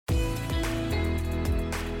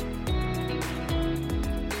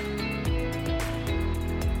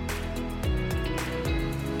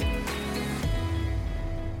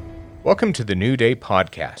Welcome to the New Day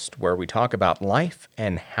Podcast, where we talk about life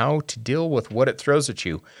and how to deal with what it throws at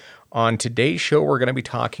you. On today's show, we're going to be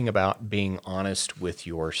talking about being honest with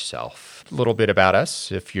yourself. A little bit about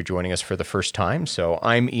us, if you're joining us for the first time. So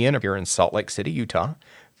I'm Ian here in Salt Lake City, Utah,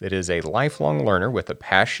 that is a lifelong learner with a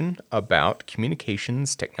passion about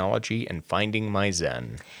communications, technology, and finding my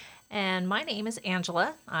Zen. And my name is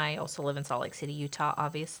Angela. I also live in Salt Lake City, Utah,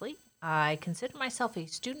 obviously. I consider myself a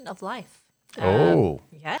student of life.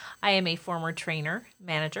 Yeah. I am a former trainer,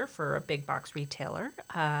 manager for a big box retailer.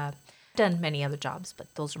 Done many other jobs,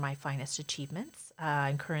 but those are my finest achievements.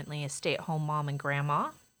 I'm currently a stay-at-home mom and grandma,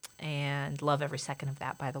 and love every second of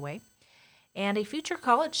that, by the way. And a future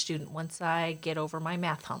college student once I get over my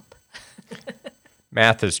math hump.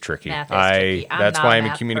 Math is tricky. Tricky. That's why I'm a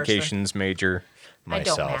math communications major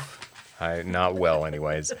myself. Not well,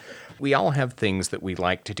 anyways. We all have things that we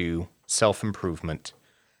like to do, self-improvement,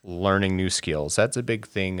 learning new skills. That's a big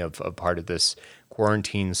thing of part of this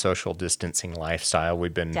quarantine social distancing lifestyle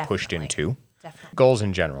we've been pushed into. Definitely. Goals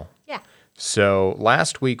in general. Yeah. So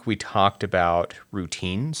last week we talked about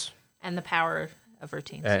routines. And the power of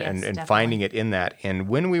routines. And finding it in that. And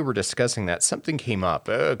when we were discussing that, something came up.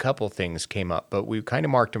 A couple things came up, but we kind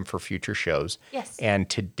of marked them for future shows. Yes. And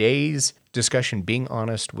today's discussion, being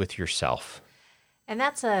honest with yourself. And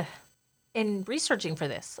that's in researching for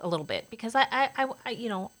this a little bit, because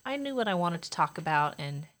I knew what I wanted to talk about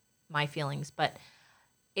and my feelings, but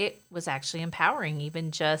it was actually empowering,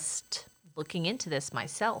 even just looking into this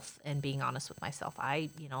myself and being honest with myself. I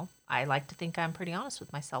like to think I'm pretty honest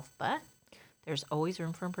with myself, but there's always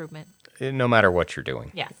room for improvement. No matter what you're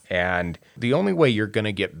doing. Yes. And the only way you're going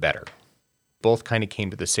to get better, both kind of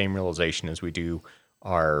came to the same realization as we do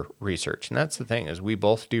our research. And that's the thing, is we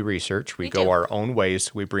both do research. We go our own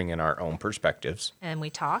ways. We bring in our own perspectives. And we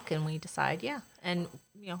talk and we decide, And,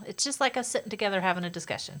 it's just like us sitting together having a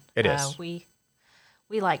discussion. It is. We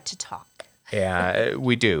like to talk. Yeah,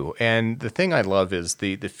 we do. And the thing I love is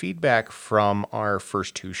the feedback from our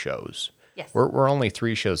first two shows. Yes. We're only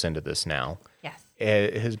 3 shows into this now. Yes.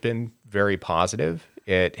 It has been very positive.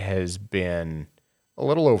 It has been a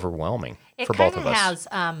little overwhelming for both of us. It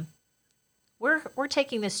kind of has. We're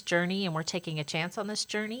taking this journey and we're taking a chance on this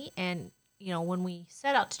journey. And, when we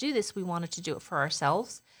set out to do this, we wanted to do it for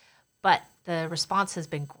ourselves. But the response has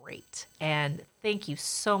been great. And thank you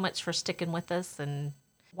so much for sticking with us and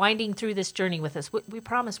winding through this journey with us. We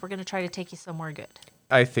promise we're going to try to take you somewhere good.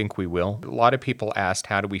 I think we will. A lot of people asked,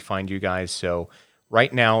 how do we find you guys? So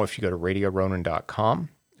right now, if you go to radioronan.com,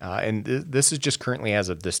 and this is just currently as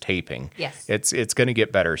of this taping. Yes. It's going to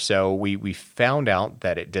get better. So we found out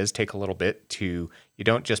that it does take a little bit you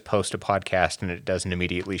don't just post a podcast and it doesn't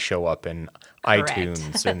immediately show up in Correct.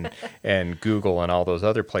 iTunes and Google and all those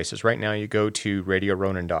other places. Right now you go to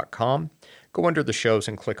radioronan.com, go under the shows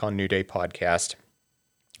and click on New Day Podcast.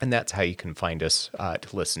 And that's how you can find us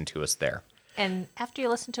to listen to us there. And after you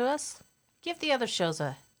listen to us, give the other shows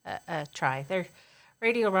a try.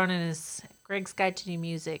 Radio Ronan is Greg's Guide to New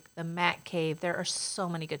Music, The Mac Cave. There are so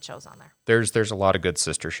many good shows on there. There's a lot of good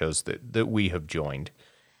sister shows that we have joined.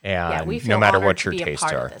 And we feel no matter honored what to your be tastes a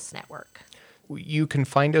part are. Of this network. You can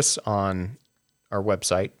find us on our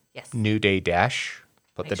website, yes. New Day Dash,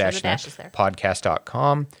 put the dash net,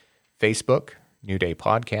 podcast.com, Facebook, New Day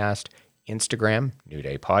Podcast, Instagram, New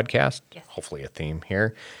Day Podcast, yes. Hopefully a theme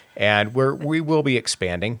here. And we will be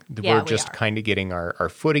expanding. We're just kind of getting our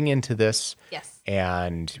footing into this. Yes.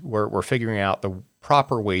 And we're figuring out the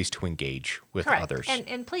proper ways to engage with Correct. others.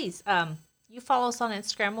 And please, you follow us on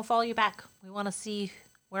Instagram. We'll follow you back. We want to see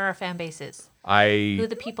where our fan base is. Who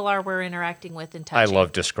the people are we're interacting with and touching. I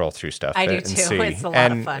love to scroll through stuff. I do and too. See. It's a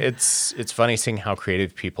lot of fun. It's funny seeing how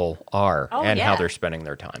creative people are how they're spending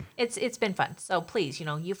their time. It's been fun. So please,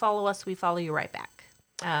 you follow us, we follow you right back.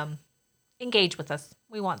 Engage with us.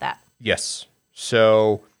 We want that. Yes.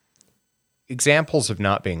 So examples of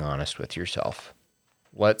not being honest with yourself.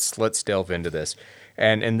 Let's delve into this.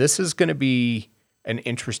 And this is going to be an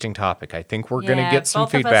interesting topic. I think we're going to get some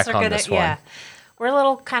feedback on this one. Yeah. We're a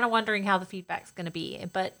little kind of wondering how the feedback's going to be,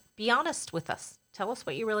 but be honest with us. Tell us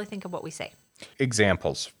what you really think of what we say.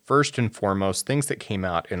 Examples. First and foremost, things that came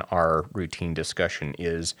out in our routine discussion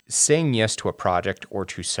is saying yes to a project or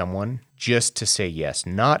to someone just to say yes,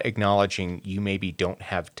 not acknowledging you maybe don't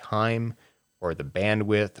have time or the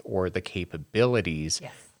bandwidth or the capabilities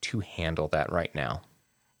to handle that right now.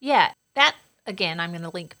 Yeah, that, again, I'm going to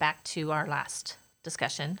link back to our last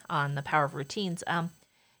discussion on the power of routines.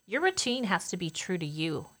 Your routine has to be true to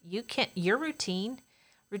you.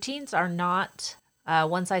 Routines are not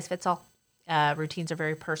one size fits all. Routines are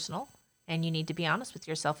very personal, and you need to be honest with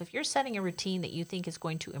yourself. If you're setting a routine that you think is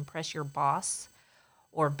going to impress your boss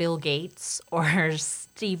or Bill Gates or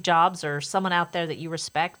Steve Jobs or someone out there that you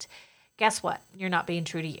respect, guess what? You're not being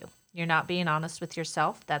true to you. You're not being honest with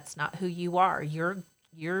yourself. That's not who you are.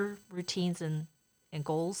 Your routines and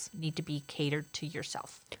goals need to be catered to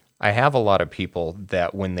yourself. I have a lot of people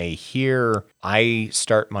that when they hear I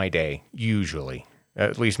start my day, usually,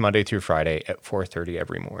 at least Monday through Friday at 4:30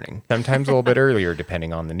 every morning, sometimes a little bit earlier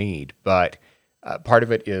depending on the need. But part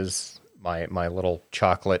of it is my little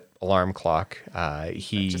chocolate alarm clock.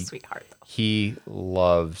 Such a sweetheart, though. He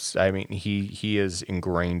loves, I mean, he is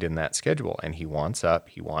ingrained in that schedule, and he wants up,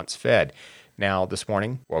 he wants fed. Now, this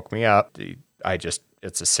morning, woke me up.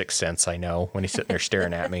 It's a sixth sense, I know, when he's sitting there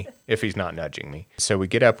staring at me, if he's not nudging me. So we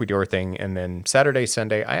get up, we do our thing, and then Saturday,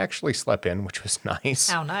 Sunday, I actually slept in, which was nice.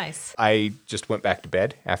 How nice. I just went back to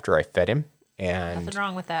bed after I fed him, and nothing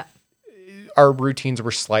wrong with that. Our routines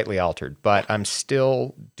were slightly altered, but I'm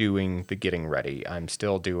still doing the getting ready. I'm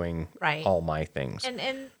still doing all my things.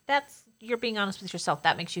 And that's, you're being honest with yourself.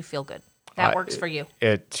 That makes you feel good. That works for you.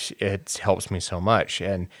 It helps me so much.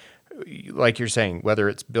 And like you're saying, whether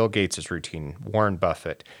it's Bill Gates' routine, Warren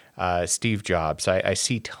Buffett, Steve Jobs, I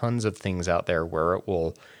see tons of things out there where it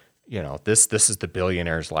will, this is the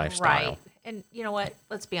billionaire's lifestyle. Right. And you know what?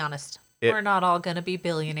 Let's be honest. We're not all going to be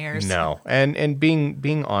billionaires. No. And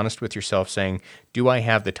being honest with yourself, saying, do I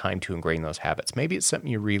have the time to ingrain those habits? Maybe it's something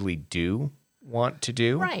you really do want to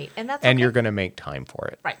do. Right. And that's and you're going to make time for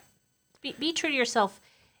it. Right. Be true to yourself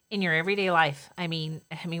in your everyday life. I mean,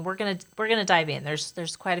 we're gonna dive in.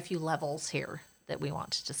 There's quite a few levels here that we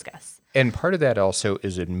want to discuss. And part of that also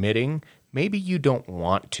is admitting maybe you don't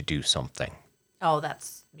want to do something. Oh,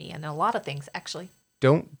 that's me and a lot of things, actually.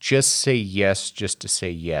 Don't just say yes just to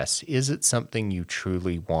say yes. Is it something you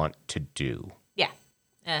truly want to do? Yeah,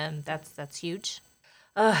 that's huge.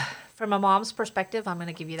 From a mom's perspective, I'm going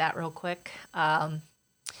to give you that real quick.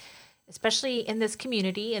 Especially in this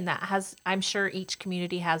community, and I'm sure each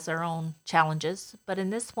community has their own challenges, but in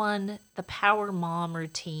this one, the Power Mom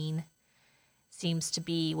routine seems to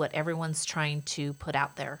be what everyone's trying to put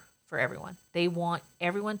out there for everyone. They want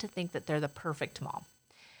everyone to think that they're the perfect mom.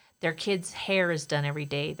 Their kids' hair is done every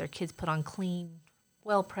day. Their kids put on clean,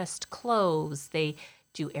 well-pressed clothes. They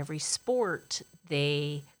do every sport.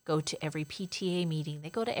 They go to every PTA meeting. They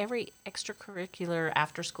go to every extracurricular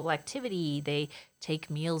after-school activity. They take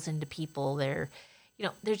meals into people. There's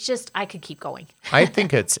just, I could keep going. I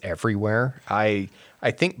think it's everywhere. I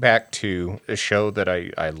think back to a show that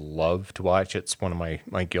I love to watch. It's one of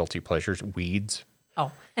my guilty pleasures, Weeds.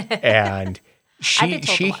 Oh. And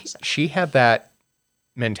she had that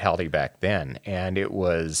mentality back then, and it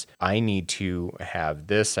was, I need to have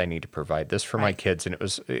this, I need to provide this for my kids. And it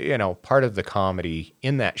was, part of the comedy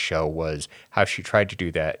in that show was how she tried to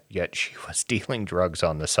do that, yet she was dealing drugs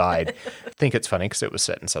on the side. I think it's funny because it was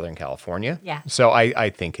set in Southern California. Yeah. So I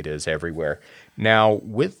think it is everywhere. Now,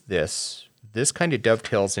 with this kind of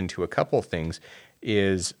dovetails into a couple things,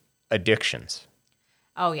 is addictions.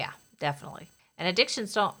 Oh, yeah, definitely. And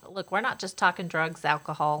addictions we're not just talking drugs,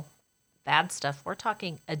 alcohol, bad stuff. We're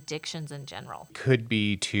talking addictions in general. Could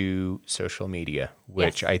be to social media,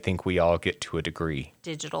 which I think we all get to a degree.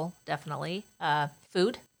 Digital, definitely.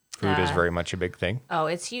 Food. Food is very much a big thing. Oh,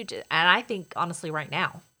 it's huge. And I think, honestly, right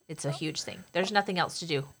now, it's a huge thing. There's nothing else to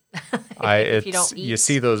do. If you don't eat. You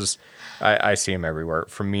see those, I see them everywhere,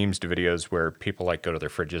 from memes to videos where people go to their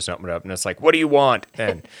fridges and open it up, and it's like, what do you want?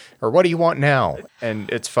 Or what do you want now? And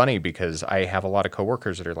it's funny because I have a lot of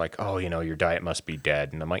coworkers that are like, oh, your diet must be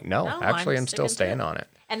dead. And I'm like, no, actually, I'm still staying on it.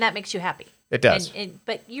 And that makes you happy. It does.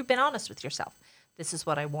 But you've been honest with yourself. This is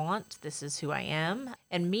what I want. This is who I am.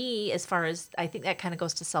 And me, as far as, I think that kind of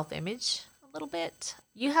goes to self-image a little bit.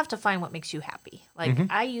 You have to find what makes you happy.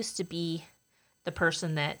 I used to be the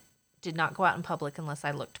person that did not go out in public unless I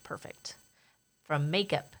looked perfect. From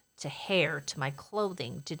makeup to hair to my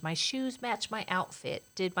clothing. Did my shoes match my outfit?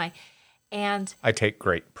 I take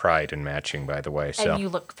great pride in matching, by the way. So. And you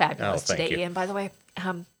look fabulous today. You. And by the way,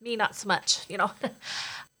 me not so much,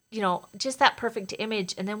 just that perfect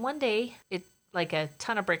image. And then one day, it like a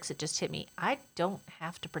ton of bricks, it just hit me. I don't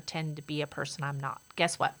have to pretend to be a person I'm not.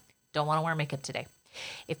 Guess what? Don't want to wear makeup today.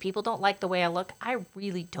 If people don't like the way I look, I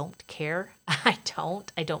really don't care. I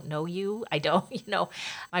don't know you. I don't,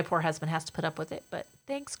 my poor husband has to put up with it, but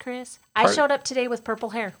thanks, Chris. I showed up today with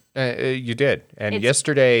purple hair. You did. And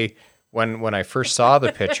yesterday, when I first saw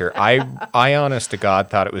the picture, I honest to God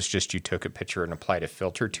thought it was just you took a picture and applied a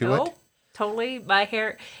filter to it. Totally. My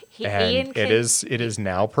hair, it is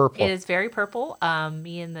now purple. It is very purple.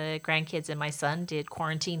 Me and the grandkids and my son did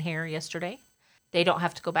quarantine hair yesterday. They don't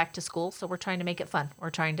have to go back to school, so we're trying to make it fun. We're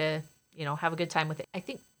trying to, have a good time with it. I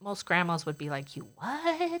think most grandmas would be like, you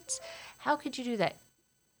what? How could you do that?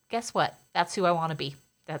 guess what? That's who I want to be.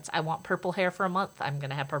 I want purple hair for a month. I'm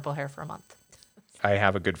going to have purple hair for a month. I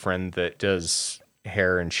have a good friend that does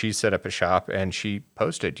hair, and she set up a shop, and she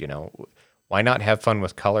posted, why not have fun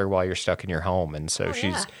with color while you're stuck in your home? And so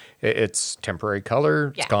it's temporary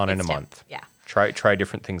color. It's gone in a month. Yeah. Try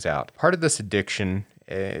different things out. Part of this addiction,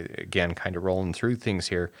 again, kind of rolling through things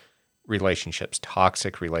here, relationships,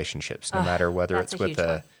 toxic relationships, no matter whether it's with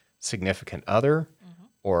a significant other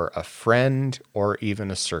or a friend or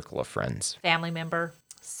even a circle of friends. Family member,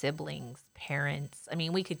 siblings, parents. I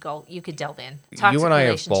mean, you could delve in. Toxic you and I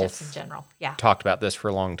relationships have both in general. Yeah. talked about this for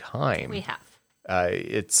a long time. We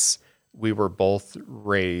have. We were both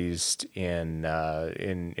raised in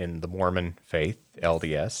the Mormon faith,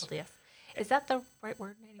 LDS. LDS. Is that the right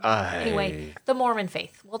word? Anyway, the Mormon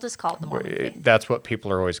faith. We'll just call it the Mormon faith. That's what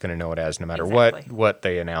people are always going to know it as, no matter what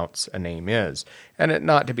they announce a name is. And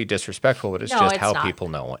not to be disrespectful, but it's how people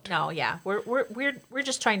know it. No, yeah, we're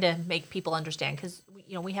just trying to make people understand because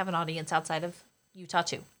we have an audience outside of Utah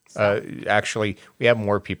too. So. Actually, we have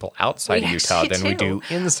more people outside of Utah than we do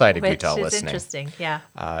inside of Utah listening. Which is interesting, yeah.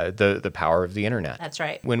 The power of the internet. That's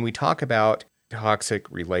right. When we talk about toxic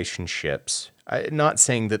relationships, not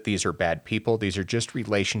saying that these are bad people. These are just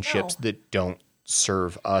relationships that don't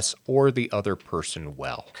serve us or the other person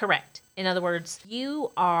well. Correct. In other words,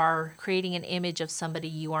 you are creating an image of somebody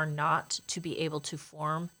you are not to be able to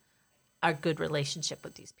form a good relationship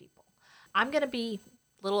with these people. I'm going to be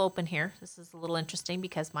a little open here. This is a little interesting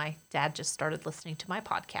because my dad just started listening to my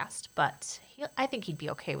podcast, but I think he'd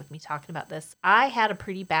be okay with me talking about this. I had a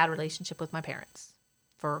pretty bad relationship with my parents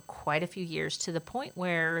for quite a few years, to the point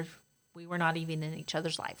where we were not even in each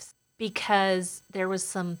other's lives because there was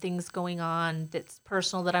some things going on that's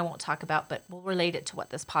personal that I won't talk about, but we'll relate it to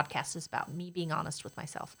what this podcast is about, me being honest with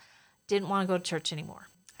myself. Didn't want to go to church anymore.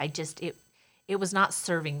 It was not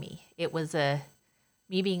serving me. It was a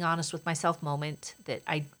me being honest with myself moment that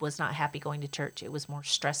I was not happy going to church. It was more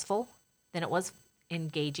stressful than it was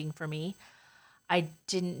engaging for me. I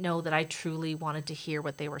didn't know that I truly wanted to hear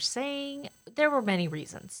what they were saying. There were many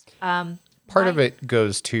reasons. Part of it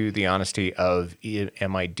goes to the honesty of,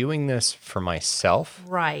 am I doing this for myself?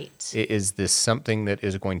 Right. Is this something that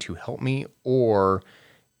is going to help me, or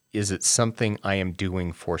is it something I am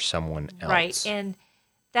doing for someone else? Right. And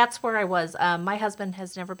that's where I was. My husband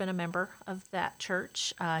has never been a member of that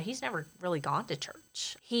church. He's never really gone to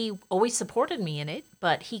church. He always supported me in it,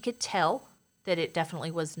 but he could tell that it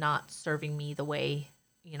definitely was not serving me the way,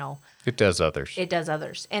 it does others. It does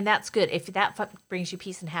others. And that's good. If that brings you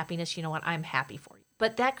peace and happiness, you know what? I'm happy for you.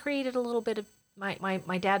 But that created a little bit of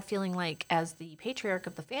my dad feeling like, as the patriarch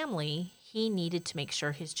of the family, he needed to make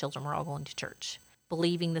sure his children were all going to church,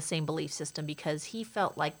 believing the same belief system, because he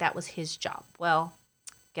felt like that was his job. Well,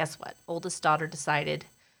 guess what? Oldest daughter decided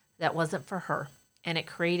that wasn't for her. And it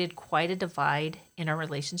created quite a divide in our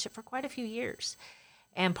relationship for quite a few years.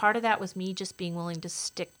 And part of that was me just being willing to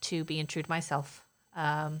stick to being true to myself.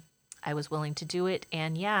 I was willing to do it.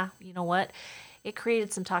 And yeah, you know what? It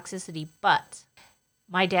created some toxicity. But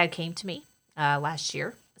my dad came to me last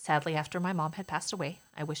year, sadly, after my mom had passed away.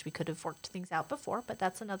 I wish we could have worked things out before, but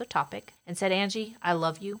that's another topic. And said, Angie, I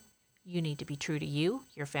love you. You need to be true to you.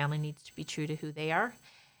 Your family needs to be true to who they are.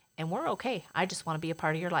 And we're okay. I just want to be a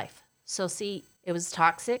part of your life. So see, it was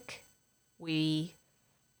toxic. We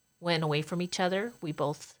went away from each other. We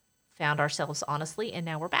both found ourselves honestly, and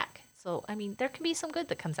now we're back. So, I mean, there can be some good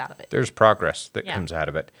that comes out of it. There's progress that comes out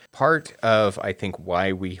of it. Part of, I think,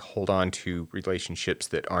 why we hold on to relationships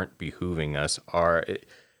that aren't behooving us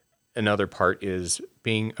another part is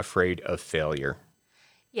being afraid of failure.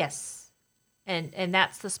 Yes. And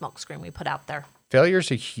that's the smokescreen we put out there. Failure is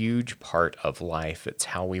a huge part of life. It's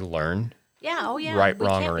how we learn. Yeah, oh yeah. Right,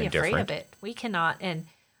 wrong, or indifferent. We can't be afraid of it. We cannot. And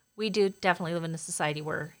we do definitely live in a society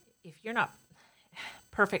where if you're not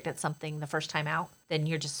perfect at something the first time out, then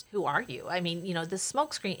you're just, who are you? I mean, the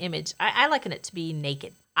smokescreen image, I liken it to being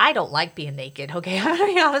naked. I don't like being naked, okay? I'm going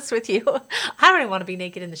to be honest with you. I don't even want to be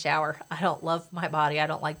naked in the shower. I don't love my body. I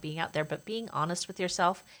don't like being out there. But being honest with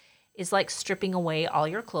yourself is like stripping away all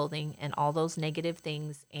your clothing and all those negative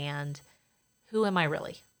things. And who am I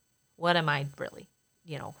really? What am I really?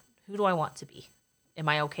 Who do I want to be? Am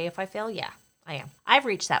I okay if I fail? Yeah, I am. I've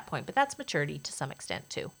reached that point, but that's maturity to some extent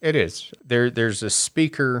too. It is. There's a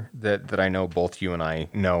speaker that I know both you and I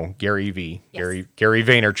know, Gary V. Yes. Gary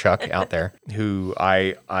Vaynerchuk out there, who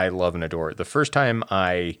I love and adore. The first time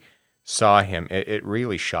I saw him, it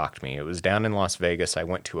really shocked me. It was down in Las Vegas. I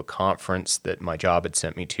went to a conference that my job had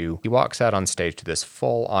sent me to. He walks out on stage to this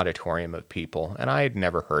full auditorium of people, and I had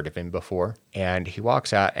never heard of him before. And he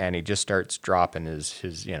walks out and he just starts dropping his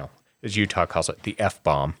as Utah calls it, the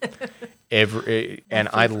F-bomb. And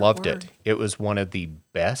I loved it. It was one of the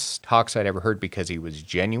best talks I'd ever heard because he was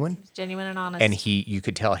genuine. Genuine and honest. And you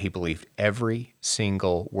could tell he believed every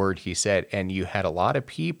single word he said. And you had a lot of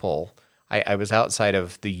people. I was outside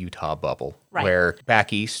of the Utah bubble, where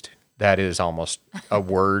back east, that is almost a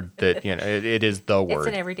word that, it is the word. It's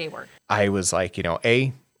an everyday word. I was like,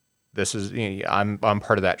 this is, I'm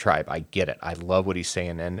part of that tribe. I get it. I love what he's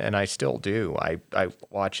saying, and I still do. I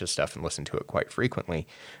watch his stuff and listen to it quite frequently.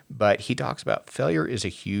 But he talks about failure is a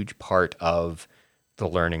huge part of the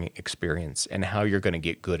learning experience and how you're going to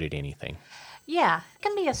get good at anything. Yeah, it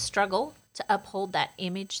can be a struggle to uphold that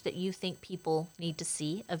image that you think people need to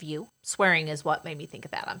see of you. Swearing is what made me think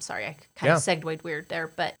of that. I'm sorry, I kind of segued weird there.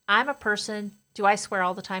 But I'm a person, do I swear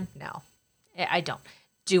all the time? No, I don't.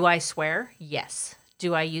 Do I swear? Yes.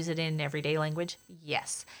 Do I use it in everyday language?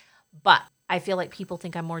 Yes. But I feel like people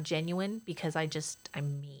think I'm more genuine because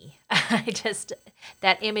I'm me.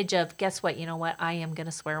 That image of, guess what? You know what? I am going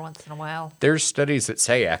to swear once in a while. There's studies that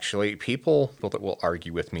say, actually, people that will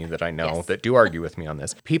argue with me that I know, that do argue with me on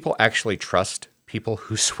this, people actually trust people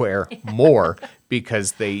who swear more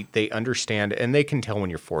because they understand, and they can tell when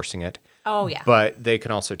you're forcing it. Oh, yeah. But they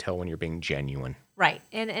can also tell when you're being genuine. Right.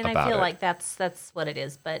 And I feel like that's what it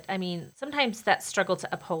is. But, I mean, sometimes that struggle to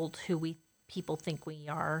uphold who people think we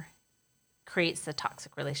are creates the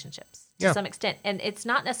toxic relationships to some extent. And it's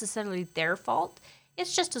not necessarily their fault.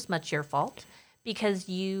 It's just as much your fault because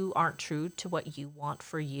you aren't true to what you want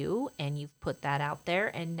for you, and you've put that out there,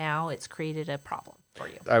 and now it's created a problem for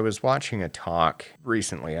you. I was watching a talk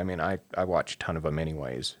recently. I mean, I watch a ton of them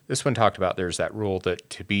anyways. This one talked about there's that rule that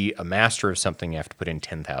to be a master of something, you have to put in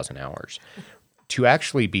 10,000 hours. To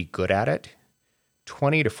actually be good at it,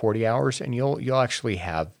 20 to 40 hours, and you'll actually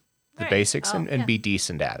have the basics and be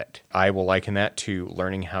decent at it. I will liken that to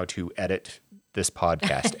learning how to edit this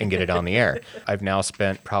podcast and get it on the air. I've now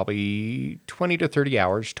spent probably 20 to 30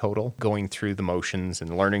 hours total going through the motions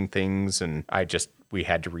and learning things, and we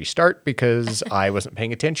had to restart because I wasn't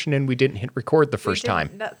paying attention and we didn't hit record the first time.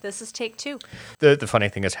 No, this is take 2. The funny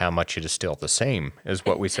thing is how much it is still the same as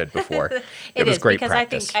what we said before. It was is, great because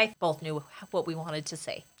practice. I think I both knew what we wanted to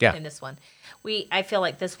say in this one. I feel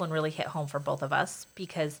like this one really hit home for both of us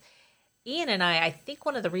because Ian and I think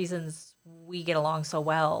one of the reasons we get along so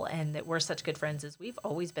well and that we're such good friends is we've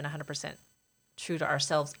always been 100% true to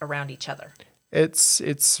ourselves around each other.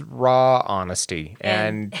 It's raw honesty,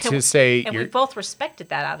 and we both respected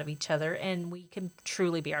that out of each other, and we can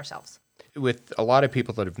truly be ourselves. With a lot of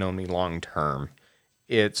people that have known me long term,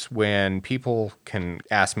 it's when people can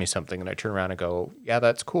ask me something and I turn around and go, "Yeah,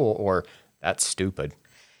 that's cool," or "That's stupid."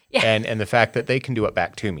 Yeah. And the fact that they can do it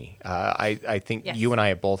back to me. I think you and I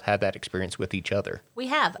have both had that experience with each other. We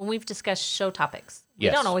have. When we've discussed show topics. We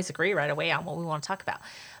don't always agree right away on what we want to talk about.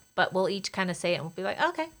 But we'll each kind of say it and we'll be like,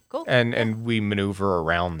 okay, cool. And we maneuver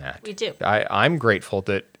around that. We do. I'm grateful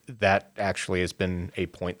that actually has been a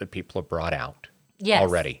point that people have brought out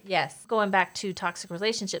already. Yes. Going back to toxic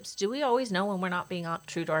relationships, do we always know when we're not being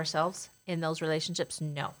true to ourselves in those relationships?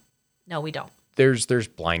 No. No, we don't. There's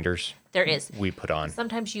blinders. There is. We put on.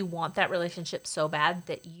 Sometimes you want that relationship so bad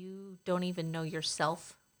that you don't even know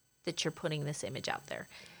yourself that you're putting this image out there.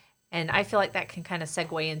 And I feel like that can kind of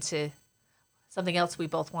segue into something else we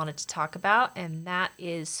both wanted to talk about, and that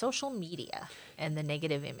is social media and the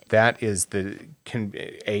negative image. That is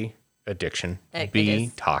addiction,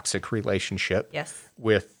 B, toxic relationship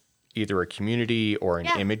with either a community or an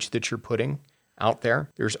image that you're putting out there.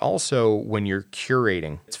 There's also when you're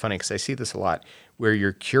curating, it's funny because I see this a lot, where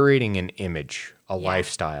you're curating an image, a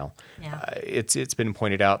lifestyle. Yeah. It's been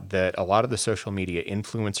pointed out that a lot of the social media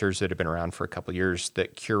influencers that have been around for a couple of years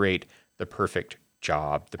that curate the perfect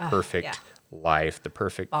job, the perfect life, the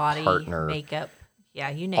perfect body, partner, makeup, you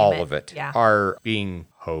name it. All of it are being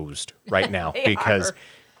hosed right now because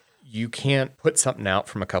you can't put something out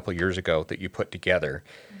from a couple of years ago that you put together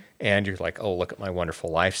and you're like, oh, look at my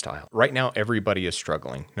wonderful lifestyle. Right now, everybody is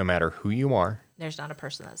struggling, no matter who you are. There's not a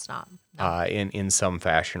person that's not. No. In some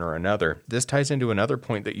fashion or another. This ties into another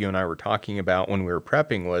point that you and I were talking about when we were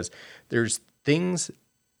prepping was there's things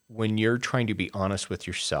when you're trying to be honest with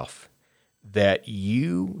yourself that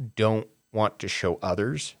you don't want to show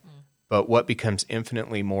others. But what becomes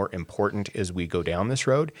infinitely more important as we go down this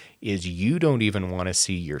road is you don't even want to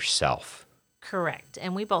see yourself. Correct.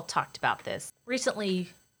 And we both talked about this. Recently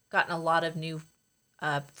gotten a lot of new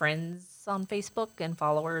friends on Facebook and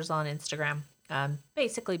followers on Instagram,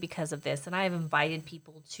 basically because of this. And I have invited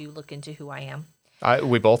people to look into who I am.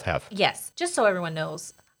 We both have. Yes. Just so everyone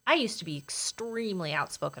knows, I used to be extremely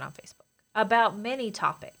outspoken on Facebook about many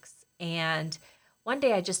topics. And one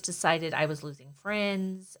day I just decided I was losing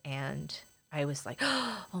friends and I was like,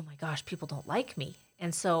 oh my gosh, people don't like me.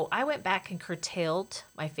 And so I went back and curtailed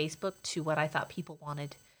my Facebook to what I thought people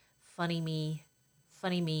wanted. Funny me,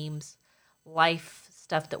 funny memes, life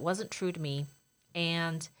stuff that wasn't true to me.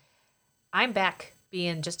 And I'm back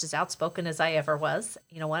being just as outspoken as I ever was.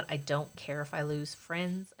 You know what? I don't care if I lose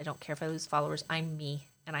friends. I don't care if I lose followers. I'm me,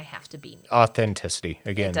 and I have to be me. Authenticity.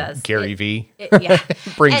 Again, It does. Gary V. Yeah.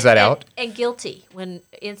 brings that out. And guilty. When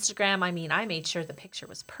Instagram, I made sure the picture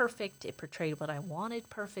was perfect. It portrayed what I wanted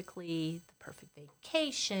perfectly. The perfect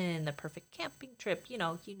vacation, the perfect camping trip, you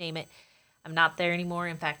name it. I'm not there anymore.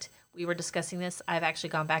 In fact, we were discussing this. I've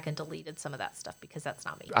actually gone back and deleted some of that stuff because that's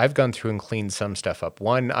not me. I've gone through and cleaned some stuff up.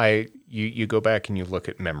 One, you go back and you look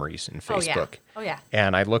at memories in Facebook. Oh, yeah.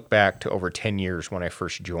 And I look back to over 10 years when I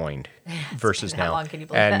first joined versus now. How long can you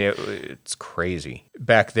believe that? It's crazy.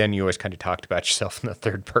 Back then, you always kind of talked about yourself in the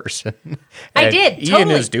third person. I did, Eian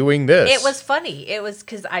totally. is doing this. It was funny. It was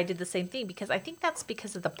because I did the same thing because I think that's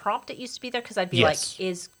because of the prompt that used to be there because I'd be like,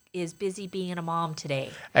 is busy being a mom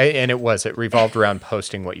today. And it revolved around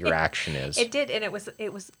posting what your action is. It did, and it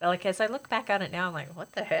was like as I look back on it now, I'm like,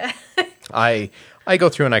 what the heck? I go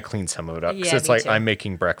through and I clean some of it up because Yeah, it's me like too. I'm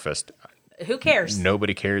making breakfast. Who cares?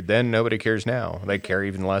 Nobody cared then. Nobody cares now. They care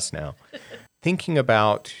even less now. Thinking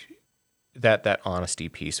about that honesty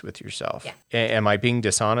piece with yourself. Yeah. Am I being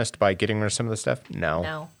dishonest by getting rid of some of the stuff?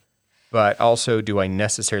 No. But also, do I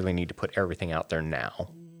necessarily need to put everything out there now?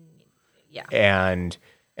 Yeah.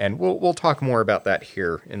 And we'll talk more about that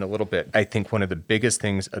here in a little bit. I think one of the biggest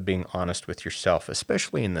things of being honest with yourself,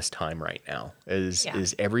 especially in this time right now,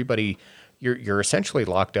 is everybody, you're essentially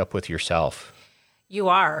locked up with yourself. You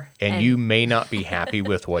are. And you may not be happy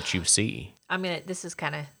with what you see. This is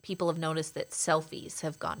kind of, people have noticed that selfies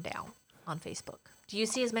have gone down on Facebook. Do you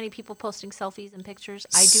see as many people posting selfies and pictures?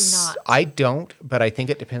 I do not. I don't, but I think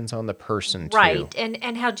it depends on the person too. Right,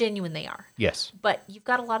 and how genuine they are. Yes. But you've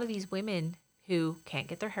got a lot of these women who can't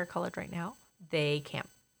get their hair colored right now. They can't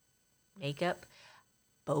makeup,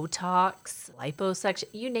 Botox, liposuction,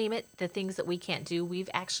 you name it, the things that we can't do. We've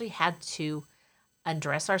actually had to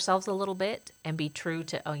undress ourselves a little bit and be true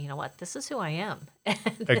to, oh, you know what, this is who I am.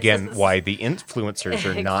 Again, why the influencers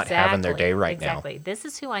are not having their day right now. Exactly. This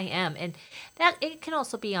is who I am. And that it can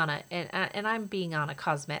also be on and I'm being on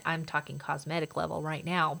I'm talking cosmetic level right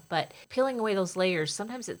now, but peeling away those layers,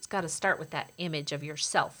 sometimes it's got to start with that image of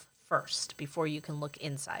yourself first before you can look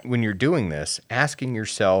inside. When you're doing this, asking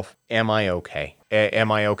yourself, am I okay?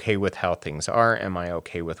 Am I okay with how things are? Am I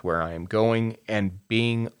okay with where I am going? And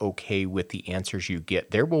being okay with the answers you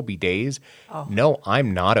get. There will be days, no,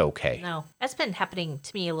 I'm not okay. No, that's been happening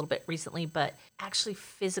to me a little bit recently, but actually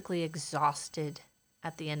physically exhausted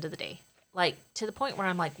at the end of the day. Like to the point where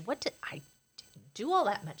I'm like, I didn't do all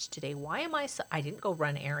that much today. Why am I I didn't go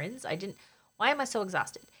run errands. Why am I so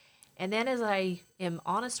exhausted? And then as I am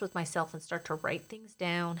honest with myself and start to write things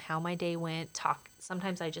down, how my day went,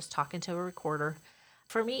 sometimes I just talk into a recorder.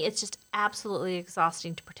 For me, it's just absolutely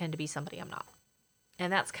exhausting to pretend to be somebody I'm not.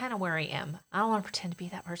 And that's kind of where I am. I don't want to pretend to be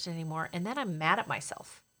that person anymore. And then I'm mad at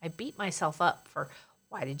myself. I beat myself up for,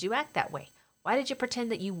 why did you act that way? Why did you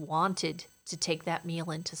pretend that you wanted to take that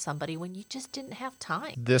meal into somebody when you just didn't have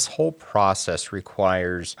time? This whole process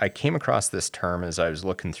requires, I came across this term as I was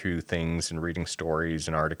looking through things and reading stories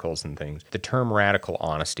and articles and things. The term radical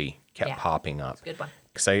honesty kept popping up. That's a good one.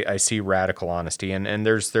 Because I see radical honesty, and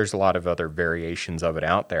there's a lot of other variations of it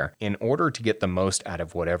out there. In order to get the most out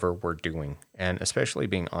of whatever we're doing, and especially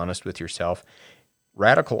being honest with yourself,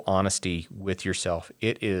 radical honesty with yourself,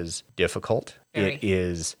 it is difficult. Very. It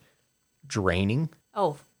is draining.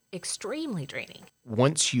 Oh, extremely draining.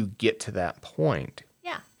 Once you get to that point,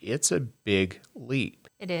 it's a big leap.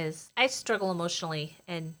 It is. I struggle emotionally,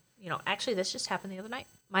 and actually this just happened the other night.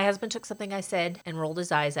 My husband took something I said and rolled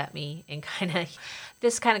his eyes at me, and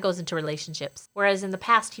this kind of goes into relationships. Whereas in the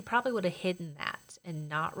past, he probably would have hidden that and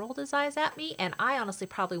not rolled his eyes at me, and I honestly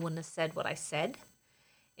probably wouldn't have said what I said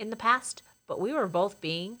in the past, but we were both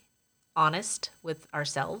being honest with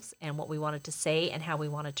ourselves and what we wanted to say and how we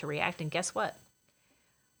wanted to react. And guess what?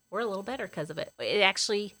 We're a little better because of it. It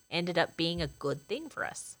actually ended up being a good thing for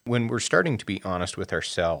us. When we're starting to be honest with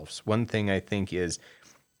ourselves, one thing I think is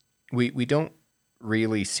we don't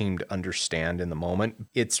really seem to understand in the moment.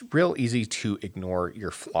 It's real easy to ignore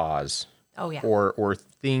your flaws. Oh, yeah. Or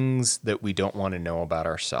things that we don't want to know about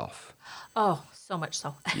ourselves. Oh, so much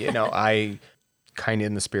so. I kind of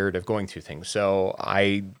in the spirit of going through things. So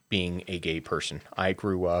I, being a gay person, I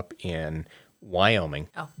grew up in Wyoming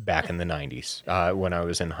back in the 90s when I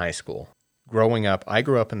was in high school. Growing up, I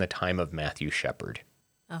grew up in the time of Matthew Shepard.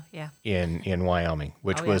 Oh, yeah. In Wyoming,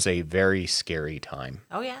 which was a very scary time.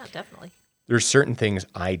 Oh, yeah, definitely. There's certain things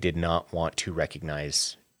I did not want to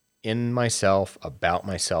recognize in myself, about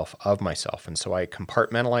myself, of myself. And so I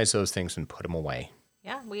compartmentalize those things and put them away.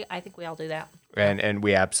 Yeah, I think we all do that. And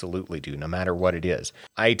we absolutely do, no matter what it is.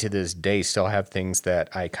 I, to this day, still have things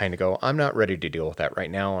that I kind of go, I'm not ready to deal with that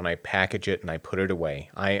right now, and I package it and I put it away.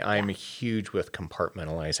 I'm huge with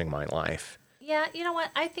compartmentalizing my life. Yeah, you know what?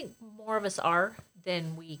 I think more of us are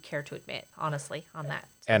than we care to admit, honestly, on that.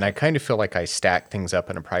 And I kind of feel like I stack things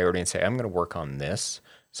up in a priority and say, I'm going to work on this.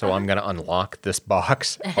 So I'm going to unlock this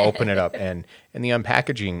box, open it up, and the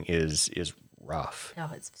unpackaging is rough.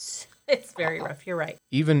 No, it's very rough. You're right.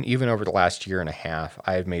 Even over the last year and a half,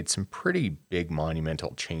 I've made some pretty big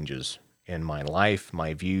monumental changes in my life,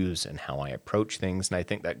 my views, and how I approach things. And I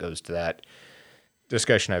think that goes to that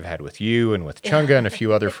discussion I've had with you and with Chunga and a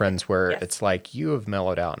few other friends where it's like you have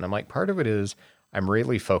mellowed out. And I'm like, part of it is I'm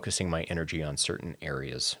really focusing my energy on certain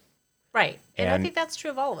areas. Right. And I think that's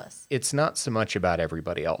true of all of us. It's not so much about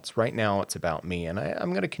everybody else. Right now, it's about me. And I'm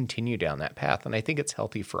going to continue down that path. And I think it's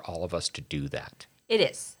healthy for all of us to do that. It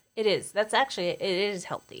is. It is. It is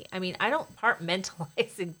healthy. I mean, I don't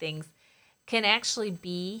compartmentalizing things can actually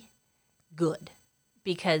be good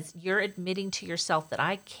because you're admitting to yourself that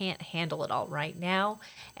I can't handle it all right now.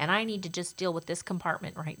 And I need to just deal with this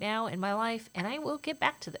compartment right now in my life. And I will get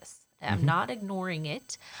back to this. I'm not ignoring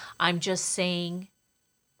it. I'm just saying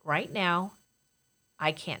right now,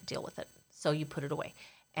 I can't deal with it. So you put it away.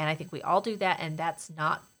 And I think we all do that. And that's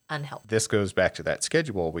not unhealthy. This goes back to that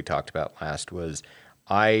schedule we talked about last was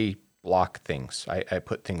I block things. I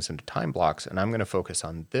put things into time blocks, and I'm going to focus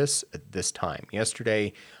on this at this time.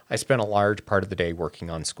 Yesterday, I spent a large part of the day working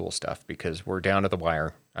on school stuff because we're down to the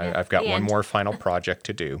wire. I've got one more final project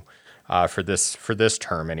to do for this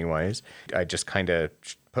term anyways. I just kind of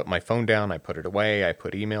put my phone down, I put it away, I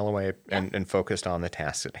put email away, and focused on the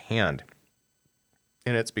tasks at hand.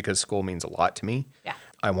 And it's because school means a lot to me. Yeah.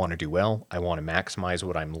 I want to do well. I want to maximize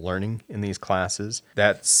what I'm learning in these classes.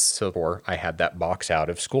 That's so I had that box out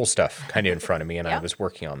of school stuff kind of in front of me, and I was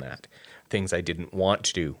working on that. Things I didn't want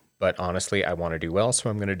to do, but honestly, I want to do well, so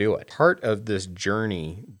I'm going to do it. Part of this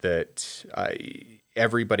journey that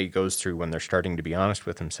everybody goes through when they're starting to be honest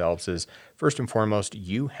with themselves is, first and foremost,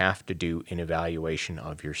 you have to do an evaluation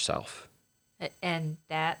of yourself. And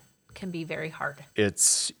that can be very hard.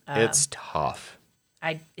 It's tough.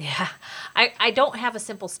 I don't have a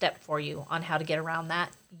simple step for you on how to get around that.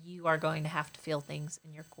 You are going to have to feel things,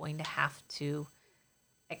 and you're going to have to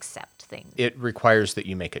accept things. It requires that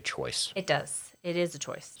you make a choice. It does. It is a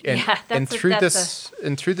choice. And through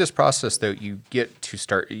this process, though, you get to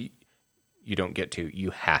start. You don't get to. You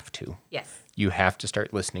have to. Yes. You have to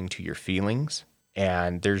start listening to your feelings,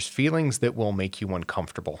 and there's feelings that will make you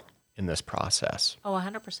uncomfortable in this process. Oh,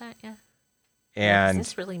 100%. Yeah. And is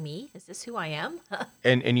this really me? Is this who I am?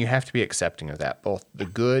 and you have to be accepting of that, both the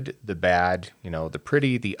good, the bad, the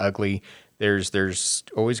pretty, the ugly. There's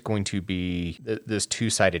always going to be this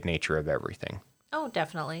two-sided nature of everything. Oh,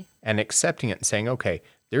 definitely. And accepting it and saying, okay,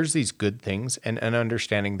 there's these good things, and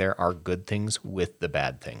understanding there are good things with the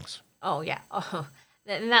bad things. Oh, yeah. Oh,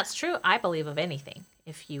 and that's true, I believe, of anything,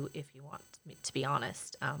 if you want to be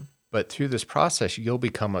honest. But through this process, you'll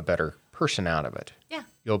become a better person out of it. Yeah.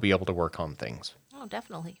 You'll be able to work on things. Oh,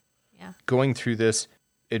 definitely. Yeah. Going through this,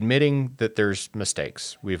 admitting that there's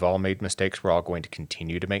mistakes. We've all made mistakes. We're all going to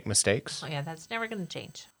continue to make mistakes. Oh, yeah, that's never going to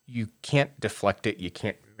change. You can't deflect it. You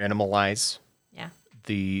can't minimalize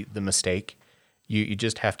the mistake. You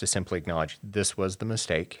just have to simply acknowledge this was the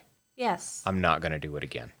mistake. Yes. I'm not going to do it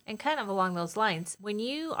again. And kind of along those lines, when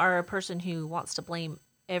you are a person who wants to blame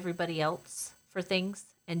everybody else for things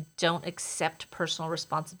and don't accept personal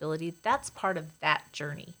responsibility, that's part of that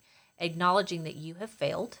journey. Acknowledging that you have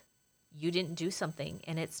failed, you didn't do something,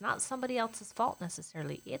 and it's not somebody else's fault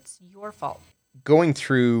necessarily. It's your fault. Going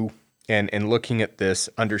through and looking at this,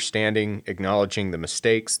 understanding, acknowledging the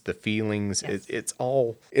mistakes, the feelings, it's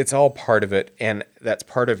all part of it, and that's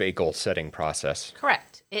part of a goal-setting process.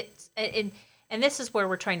 Correct. And this is where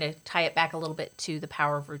we're trying to tie it back a little bit to the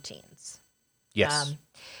power of routines. Yes.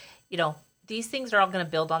 These things are all going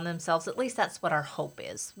to build on themselves. At least that's what our hope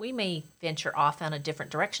is. We may venture off on a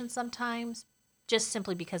different direction sometimes, just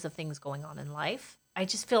simply because of things going on in life. I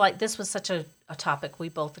just feel like this was such a topic. We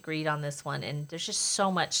both agreed on this one, and there's just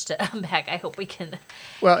so much to unpack. I hope we can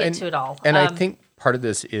get to it all. And I think part of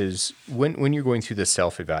this is when you're going through the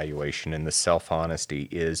self-evaluation and the self-honesty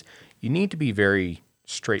is you need to be very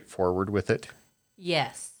straightforward with it.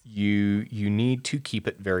 Yes. You need to keep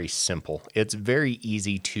it very simple. It's very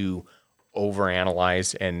easy to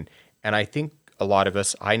overanalyze, and I think a lot of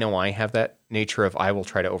us, I know I have that nature of I will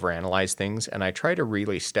try to overanalyze things, and I try to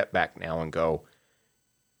really step back now and go,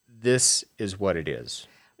 this is what it is.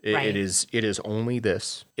 Right. It is only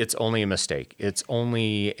this. It's only a mistake. It's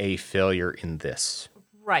only a failure in this.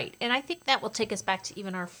 Right. And I think that will take us back to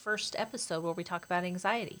even our first episode where we talk about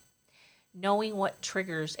anxiety. Knowing what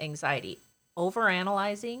triggers anxiety.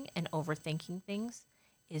 Overanalyzing and overthinking things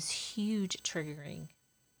is huge triggering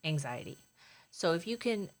anxiety. So if you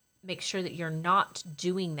can make sure that you're not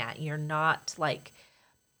doing that, you're not like,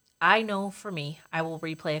 I know for me, I will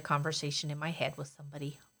replay a conversation in my head with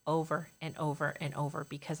somebody over and over and over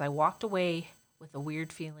because I walked away with a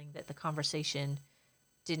weird feeling that the conversation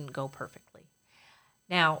didn't go perfectly.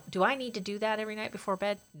 Now, do I need to do that every night before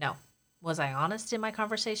bed? No. Was I honest in my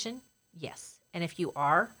conversation? Yes. And if you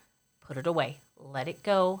are, put it away. Let it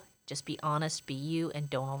go. Just be honest, be you, and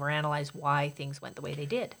don't overanalyze why things went the way they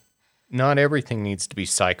did. Not everything needs to be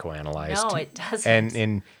psychoanalyzed. No, it doesn't.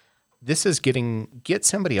 And this is get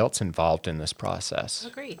somebody else involved in this process.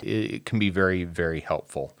 Agreed. It can be very, very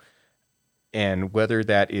helpful. And whether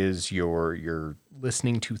that is you're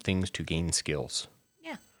listening to things to gain skills.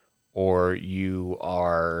 Yeah. Or you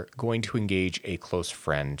are going to engage a close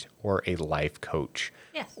friend or a life coach.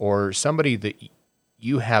 Yes. Or somebody that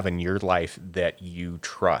you have in your life that you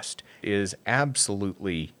trust is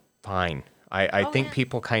absolutely fine. I think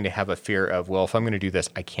people kind of have a fear of, well, if I'm going to do this,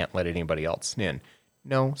 I can't let anybody else in.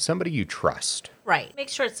 No, somebody you trust. Right. Make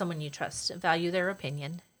sure it's someone you trust. Value their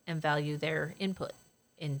opinion and value their input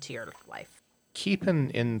into your life. Keep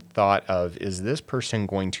in thought of, is this person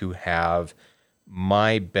going to have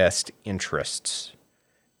my best interests?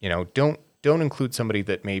 Don't include somebody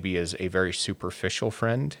that maybe is a very superficial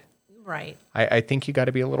friend. Right. I think you got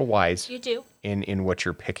to be a little wise. You do. In what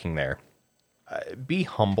you're picking there. Be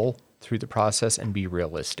humble through the process and be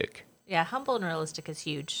realistic. Yeah, humble and realistic is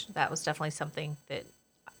huge. That was definitely something that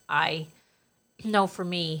I know for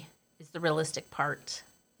me is the realistic part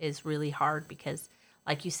is really hard because,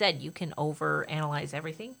 like you said, you can overanalyze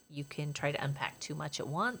everything. You can try to unpack too much at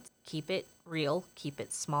once. Keep it real, keep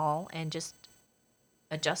it small, and just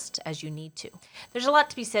adjust as you need to. There's a lot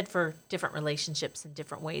to be said for different relationships and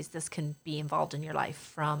different ways this can be involved in your life,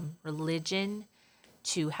 from religion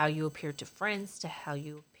to how you appear to friends, to how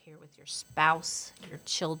you appear with your spouse, your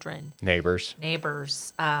children, neighbors,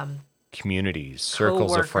 coworkers, communities,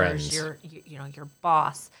 circles of friends, your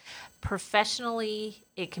boss. Professionally,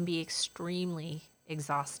 it can be extremely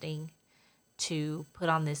exhausting to put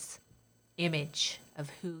on this image of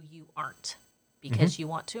who you aren't because you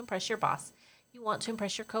want to impress your boss, you want to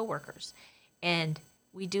impress your coworkers, and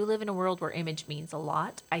we do live in a world where image means a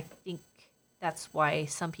lot. I think that's why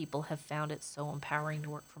some people have found it so empowering to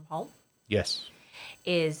work from home. Yes.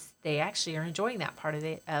 Is they actually are enjoying that part of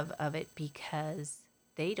it because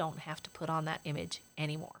they don't have to put on that image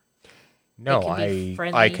anymore. No,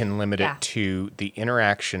 I can limit it to the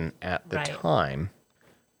interaction at the time.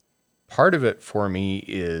 Part of it for me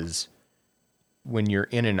is when you're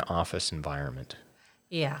in an office environment.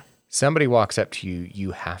 Yeah. Somebody walks up to you,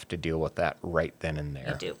 you have to deal with that right then and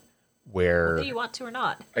there. You do. Whether you want to or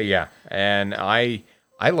not. Yeah. And I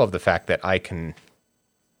love the fact that I can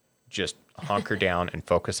just hunker down and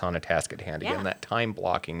focus on a task at hand. Again, that time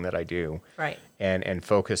blocking that I do. Right. And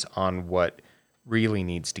focus on what really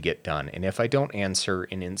needs to get done. And if I don't answer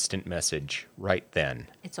an instant message right then,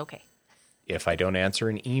 it's okay. If I don't answer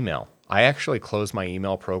an email, I actually close my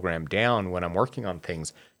email program down when I'm working on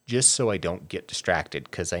things just so I don't get distracted,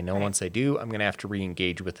 because I know once I do, I'm going to have to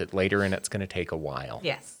re-engage with it later, and it's going to take a while.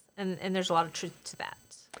 Yes. And there's a lot of truth to that.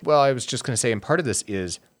 Well, I was just going to say, and part of this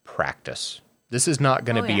is practice. This is not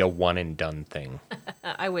going to be a one and done thing.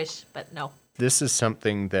 I wish, but no. This is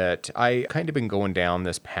something that I kind of been going down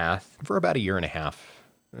this path for about a year and a half,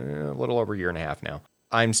 a little over a year and a half now.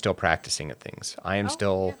 I'm still practicing at things. I am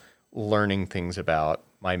still learning things about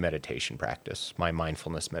my meditation practice, my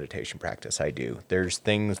mindfulness meditation practice I do. There's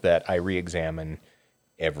things that I re-examine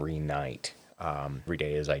every night, every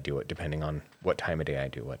day as I do it, depending on what time of day I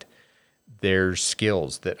do it. There's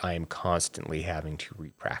skills that I'm constantly having to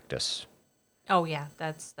re-practice. Oh, yeah,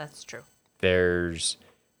 that's true. There's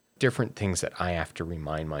different things that I have to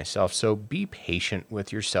remind myself. So be patient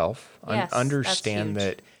with yourself. Yes, understand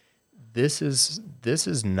that this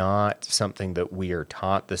is not something that we are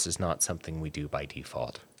taught. This is not something we do by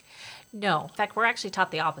default. No. In fact, we're actually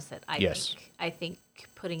taught the opposite, I think. I think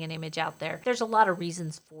putting an image out there, there's a lot of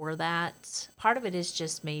reasons for that. Part of it is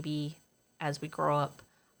just maybe as we grow up,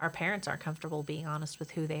 our parents aren't comfortable being honest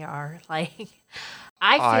with who they are. Like,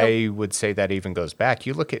 I would say that even goes back.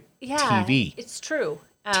 You look at TV. It's true.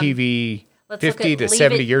 TV 50 to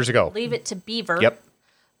 70 years ago. Leave It to Beaver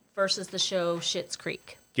versus the show Schitt's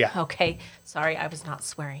Creek. Yeah. Okay. Sorry, I was not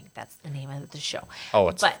swearing. That's the name of the show. Oh,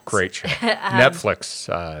 it's a great show. Netflix.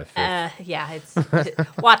 Yeah, it's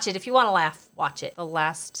watch it. If you want to laugh, watch it.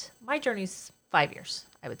 My journey's 5 years,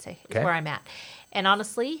 I would say, is where I'm at. And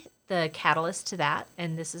honestly, the catalyst to that,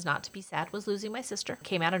 and this is not to be sad, was losing my sister.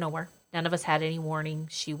 Came out of nowhere. None of us had any warning.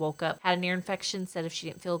 She woke up, had an ear infection, said if she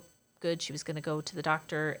didn't feel good, she was going to go to the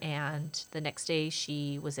doctor, and the next day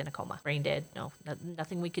she was in a coma, brain dead. No,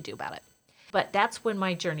 nothing we could do about it. But that's when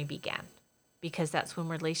my journey began, because that's when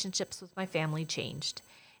relationships with my family changed.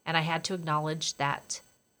 And I had to acknowledge that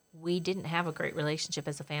we didn't have a great relationship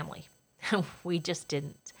as a family. We just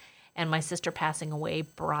didn't. And my sister passing away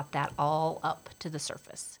brought that all up to the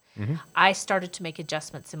surface. Mm-hmm. I started to make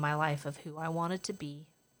adjustments in my life of who I wanted to be,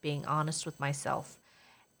 being honest with myself.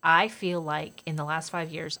 I feel like in the last 5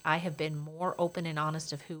 years, I have been more open and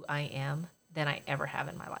honest of who I am than I ever have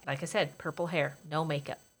in my life. Like I said, purple hair, no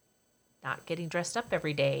makeup, not getting dressed up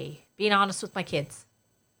every day, being honest with my kids,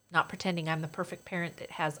 not pretending I'm the perfect parent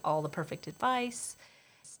that has all the perfect advice,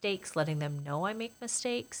 mistakes, letting them know I make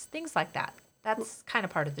mistakes, things like that. That's kind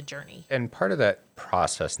of part of the journey. And part of that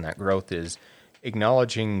process and that growth is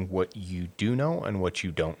acknowledging what you do know and what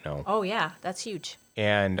you don't know. Oh, yeah, that's huge.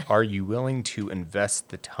 And are you willing to invest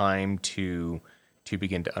the time to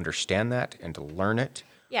begin to understand that and to learn it?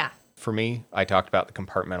 Yeah. For me, I talked about the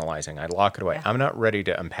compartmentalizing. I lock it away. Yeah. I'm not ready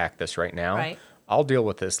to unpack this right now. Right. I'll deal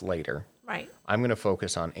with this later. Right. I'm going to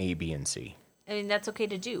focus on A, B, and C. I mean, that's okay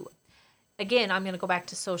to do. Again, I'm going to go back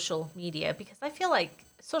to social media because I feel like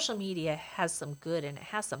social media has some good and it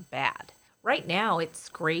has some bad. Right now, it's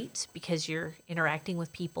great because you're interacting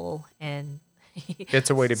with people and it's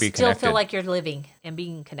a way to be still connected. Feel like you're living and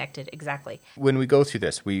being connected. Exactly. When we go through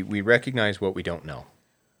this, we recognize what we don't know.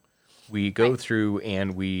 We go through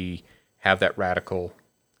and we have that radical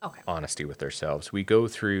honesty with ourselves. We go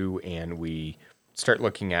through and we start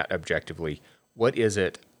looking at objectively, what is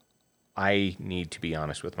it I need to be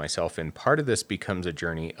honest with myself? And part of this becomes a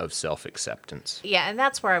journey of self-acceptance. Yeah, and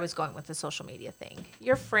that's where I was going with the social media thing.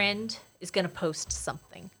 Your friend is going to post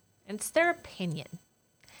something, and it's their opinion.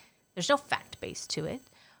 There's no fact base to it,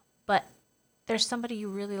 but there's somebody you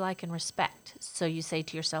really like and respect. So you say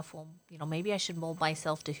to yourself, well, maybe I should mold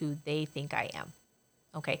myself to who they think I am.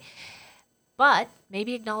 Okay. But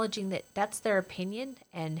maybe acknowledging that that's their opinion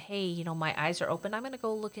and, hey, my eyes are open. I'm going to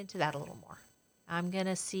go look into that a little more. I'm going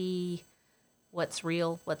to see what's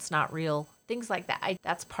real, what's not real, things like that.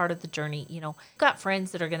 That's part of the journey. You've got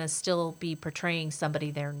friends that are going to still be portraying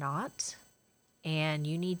somebody they're not. And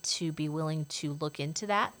you need to be willing to look into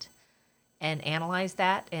that and analyze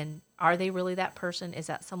that. And are they really that person? Is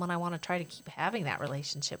that someone I want to try to keep having that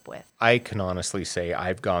relationship with? I can honestly say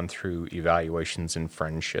I've gone through evaluations in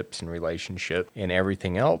friendships and relationship and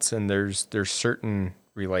everything else. And there's certain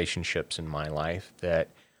relationships in my life that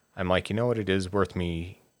I'm like, what, it is worth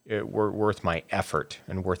worth my effort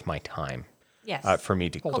and worth my time. Yes. For me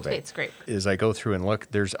to cultivate. It's great. As I go through and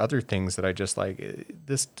look, there's other things that I just like,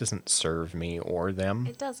 this doesn't serve me or them.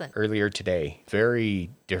 It doesn't. Earlier today,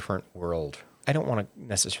 very different world. I don't want to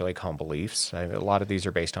necessarily call them beliefs. A lot of these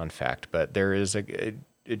are based on fact, but there is a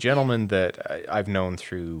gentleman that I've known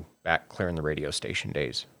through back clearing the radio station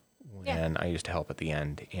days when I used to help at the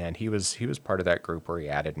end. And he was part of that group where he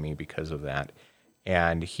added me because of that.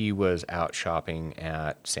 And he was out shopping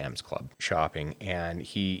at Sam's Club and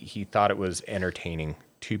he thought it was entertaining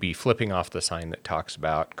to be flipping off the sign that talks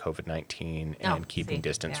about COVID-19 and keeping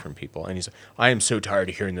distance from people. And he's like, I am so tired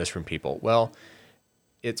of hearing this from people. Well,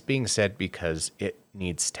 it's being said because it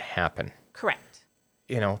needs to happen. Correct.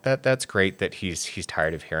 That's great that he's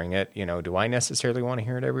tired of hearing it. Do I necessarily want to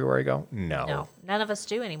hear it everywhere I go? No, none of us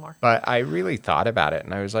do anymore. But I really thought about it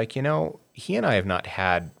and I was like, he and I have not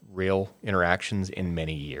had real interactions in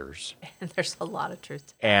many years. And there's a lot of truth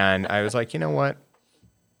to that. And I was like, you know what?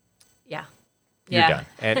 Yeah. You're done.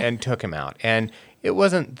 And took him out. And it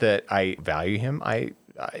wasn't that I value him. I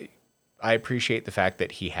appreciate the fact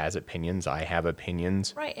that he has opinions. I have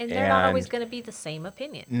opinions. Right. And they're not always going to be the same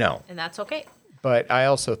opinion. No. And that's okay. But I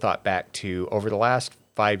also thought back to over the last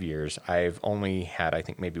 5 years, I've only had, I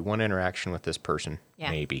think, maybe one interaction with this person.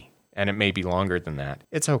 Yeah. Maybe. And it may be longer than that.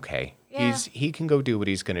 It's okay. Yeah. He can go do what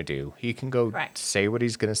he's going to do. He can go say what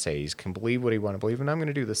he's going to say. He can believe what he wants to believe, and I'm going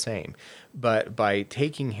to do the same. But by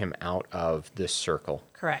taking him out of this circle,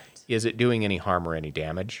 correct, is it doing any harm or any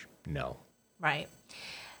damage? No. Right.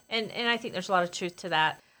 And I think there's a lot of truth to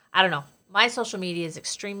that. I don't know. My social media is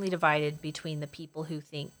extremely divided between the people who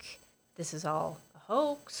think this is all a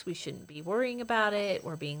hoax, we shouldn't be worrying about it,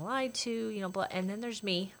 we're being lied to, and then there's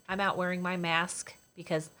me. I'm out wearing my mask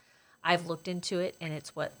because I've looked into it, and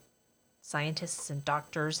it's what scientists and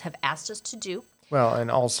doctors have asked us to do. Well,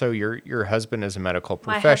 and also your husband is a medical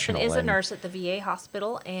My professional. husband is a nurse at the VA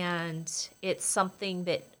hospital, and it's something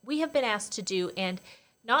that we have been asked to do, and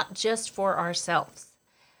not just for ourselves.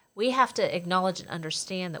 We have to acknowledge and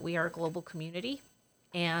understand that we are a global community,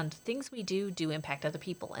 and things we do impact other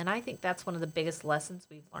people. And I think that's one of the biggest lessons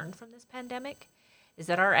we've learned from this pandemic, is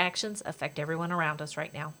that our actions affect everyone around us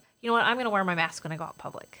right now. You know what? I'm going to wear my mask when I go out in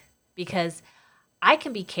public, because I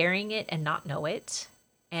can be carrying it and not know it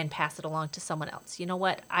and pass it along to someone else. You know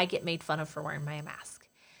what? I get made fun of for wearing my mask.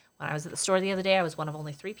 When I was at the store the other day, I was one of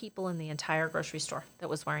only 3 people in the entire grocery store that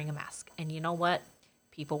was wearing a mask. And you know what?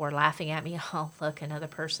 People were laughing at me. Oh, look, another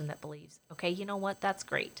person that believes. Okay, you know what? That's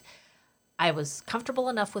great. I was comfortable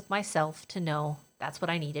enough with myself to know that's what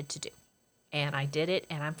I needed to do. And I did it,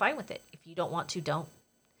 and I'm fine with it. If you don't want to, don't.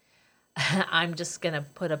 I'm just going to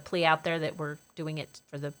put a plea out there that we're doing it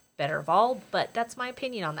for the better of all, but that's my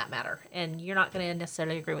opinion on that matter, and you're not going to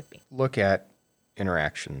necessarily agree with me. Look at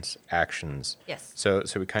interactions, actions. Yes. So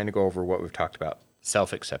we kind of go over what we've talked about.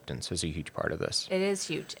 Self-acceptance is a huge part of this. It is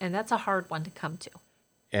huge, and that's a hard one to come to.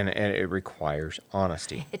 And it requires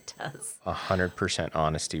honesty. It does. 100%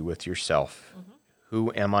 honesty with yourself. Mm-hmm.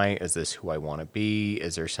 Who am I? Is this who I want to be?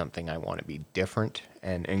 Is there something I want to be different?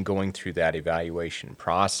 And going through that evaluation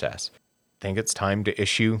process. I think it's time to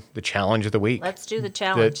issue the challenge of the week. Let's do the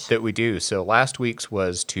challenge. That we do. So last week's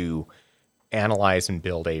was to analyze and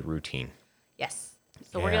build a routine. Yes.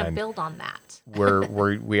 So we're going to build on that.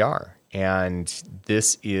 we are. And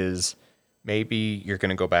this is, maybe you're going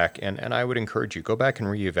to go back, and I would encourage you, go back and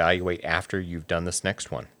reevaluate after you've done this next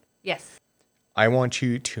one. Yes. I want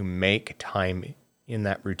you to make time in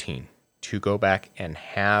that routine to go back and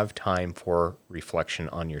have time for reflection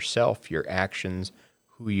on yourself, your actions,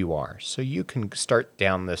 who you are, so you can start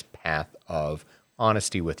down this path of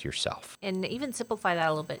honesty with yourself. And even simplify that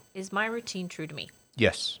a little bit. Is my routine true to me?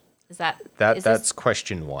 Yes. That's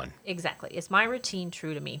question 1. Exactly. Is my routine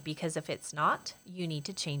true to me? Because if it's not, you need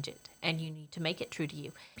to change it, and you need to make it true to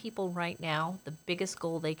you. People right now, the biggest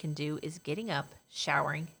goal they can do is getting up,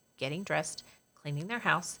 showering, getting dressed, cleaning their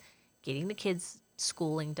house, getting the kids'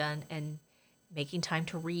 schooling done, and making time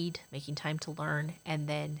to read, making time to learn, and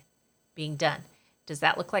then being done. Does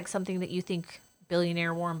that look like something that you think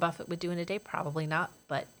billionaire Warren Buffett would do in a day? Probably not.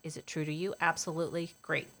 But is it true to you? Absolutely.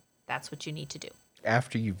 Great. That's what you need to do.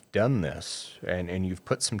 After you've done this and you've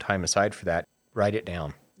put some time aside for that, write it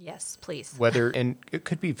down. Yes, please. And it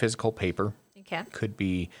could be physical paper. It can. It could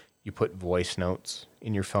be you put voice notes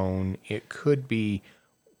in your phone. It could be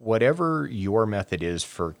whatever your method is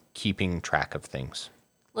for keeping track of things.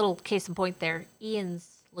 Little case in point there.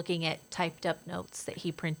 Ian's looking at typed up notes that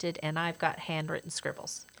he printed, and I've got handwritten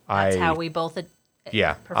scribbles. That's how we both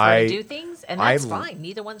prefer to do things, and that's fine.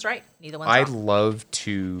 Neither one's right. Neither one's wrong. Love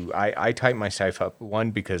to, I type my stuff up,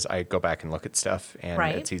 one, because I go back and look at stuff, and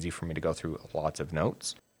it's easy for me to go through lots of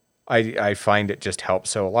notes. I find it just helps.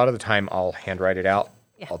 So a lot of the time I'll handwrite it out.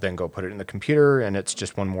 Yeah. I'll then go put it in the computer, and it's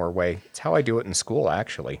just one more way. It's how I do it in school,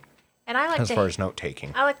 actually. And I like as far as note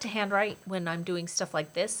taking. I like to handwrite when I'm doing stuff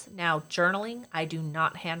like this. Now, journaling, I do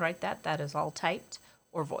not handwrite that. That is all typed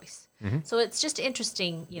or voice. Mm-hmm. So it's just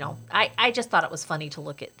interesting, I just thought it was funny to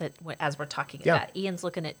look at that as we're talking about. Ian's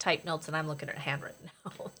looking at typed notes and I'm looking at handwritten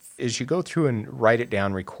notes. As you go through and write it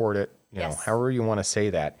down, record it, however you want to say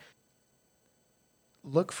that,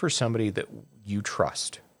 look for somebody that you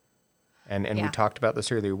trust. And we talked about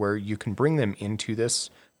this earlier, where you can bring them into this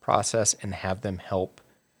process and have them help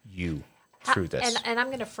you through this. And I'm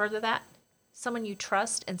going to further that. Someone you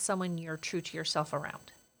trust and someone you're true to yourself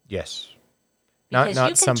around. Yes.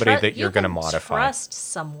 Not somebody that you're going to modify. Trust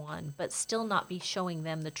someone, but still not be showing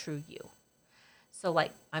them the true you. So,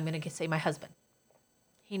 like, I'm going to say my husband.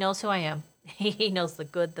 He knows who I am. He knows the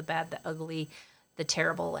good, the bad, the ugly, the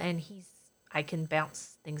terrible, and I can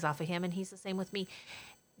bounce things off of him, and he's the same with me.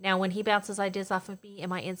 Now, when he bounces ideas off of me,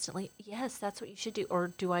 am I instantly, yes, that's what you should do? Or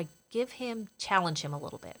do I challenge him a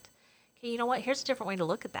little bit? Okay, you know what? Here's a different way to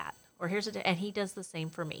look at that. Or and he does the same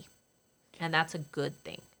for me. And that's a good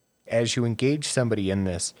thing. As you engage somebody in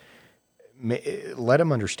this, let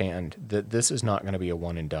them understand that this is not going to be a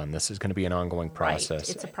one and done. This is going to be an ongoing process.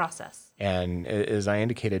 Right. It's a process. And as I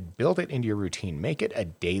indicated, build it into your routine. Make it a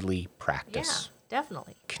daily practice. Yeah,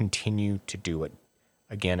 definitely. Continue to do it.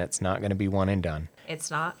 Again, it's not going to be one and done.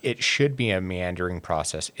 It's not. It should be a meandering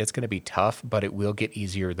process. It's going to be tough, but it will get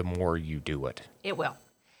easier the more you do it. It will.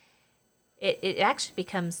 It actually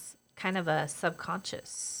becomes kind of a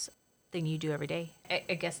subconscious thing you do every day,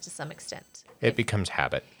 I guess, to some extent. It becomes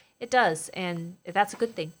habit. It does, and that's a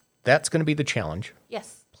good thing. That's going to be the challenge.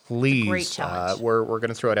 Yes. Please, great challenge. We're going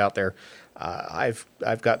to throw it out there. I've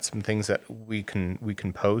got some things that we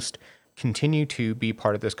can post. continue to be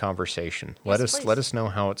part of this conversation. Yes, Let us know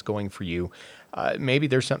how it's going for you. Maybe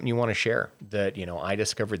there's something you want to share that, I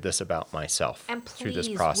discovered this about myself And through this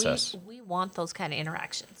please, process. we want those kind of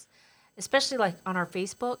interactions, especially like on our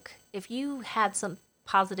Facebook. If you had some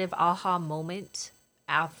positive aha moment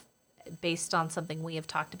based on something we have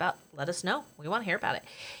talked about, let us know. We want to hear about it.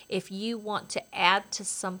 If you want to add to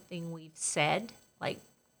something we've said, like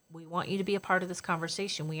we want you to be a part of this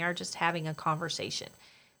conversation. We are just having a conversation.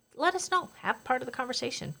 Let us know. Have part of the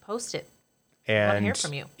conversation. Post it. We want to hear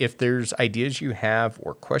from you. If there's ideas you have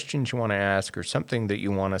or questions you want to ask or something that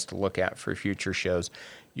you want us to look at for future shows,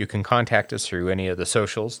 you can contact us through any of the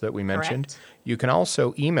socials that we mentioned. Correct. You can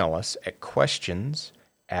also email us at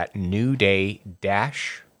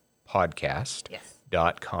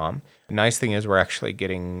questions@newday-podcast.com. The nice thing is we're actually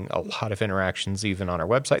getting a lot of interactions even on our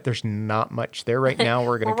website. There's not much there right now.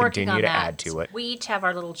 We're going to continue to add to it. We each have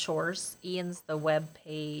our little chores. Ian's the web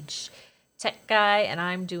page tech guy, and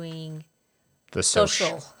I'm doing The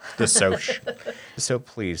social. The social. So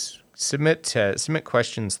please submit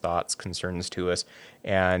questions, thoughts, concerns to us.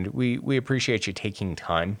 And we appreciate you taking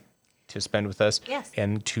time to spend with us Yes.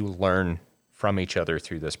 and to learn from each other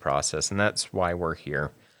through this process. And that's why we're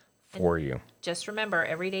here for you. Just remember,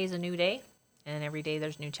 every day is a new day, and every day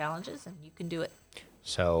there's new challenges, and you can do it.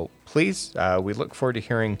 So please, we look forward to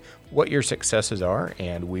hearing what your successes are,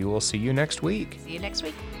 and we will see you next week. See you next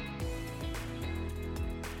week.